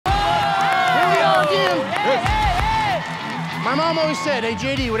My mom always said, hey,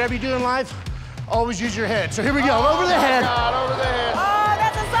 JD, whatever you do in life, always use your head. So here we go, over the head. God, over the head. Oh,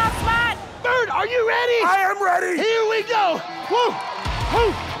 that's a soft spot. Bert, are you ready? I am ready. Here we go. Woo,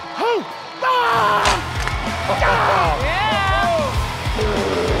 hoo, hoo, ah! Yeah.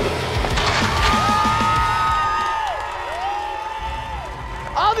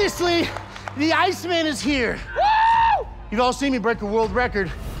 Obviously, the Iceman is here. Woo! You've all seen me break a world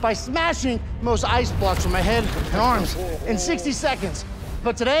record by smashing most ice blocks with my head and arms in 60 seconds.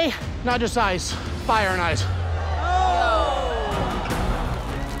 But today, not just ice, fire and ice.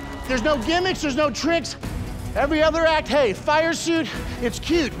 There's no gimmicks, there's no tricks. Every other act, hey, fire suit, it's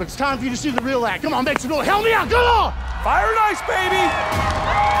cute, but it's time for you to see the real act. Come on, make some noise. Help me out, come on! Fire and ice, baby!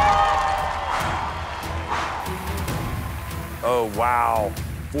 Oh, wow.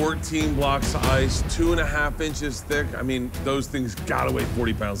 14 blocks of ice, 2.5 inches thick. I mean, those things gotta weigh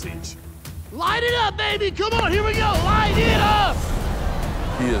 40 pounds each. Light it up, baby, come on, here we go, light it up!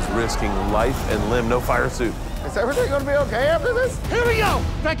 He is risking life and limb, no fire suit. Is everything gonna be okay after this? Here we go.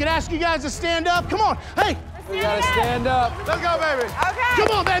 If I could ask you guys to stand up, come on. Hey, We gotta stand up. Let's go, baby. Okay.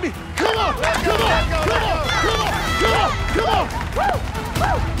 come on, baby. Come on, come on, come on, come on, come on, come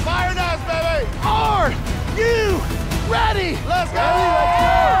on. Fire and ice, baby. Are you ready? Let's go.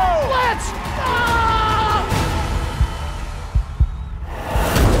 Let's go!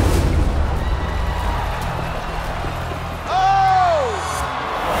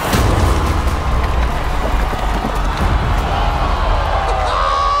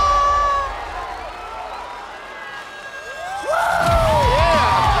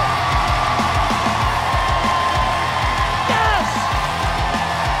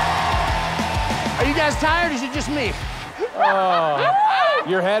 Are you guys tired or is it just me?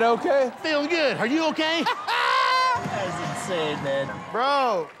 Your head okay? Feeling good. Are you okay? That's insane, man.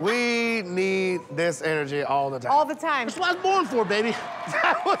 Bro, we need this energy all the time. All the time. That's what I was born for, baby.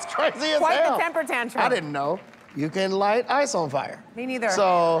 That was crazy as Quite hell. the temper tantrum. I didn't know you can light ice on fire. Me neither.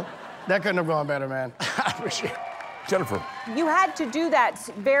 So that couldn't have gone better, man. I appreciate it. Jennifer. You had to do that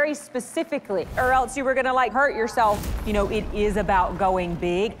very specifically, or else you were gonna like hurt yourself. You know, it is about going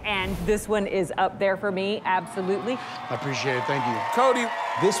big, and this one is up there for me, absolutely. I appreciate it, thank you. Cody.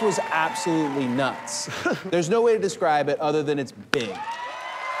 This was absolutely nuts. There's no way to describe it other than it's big.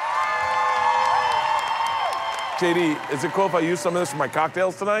 JD, is it cool if I use some of this for my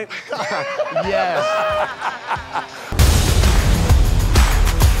cocktails tonight? Yes.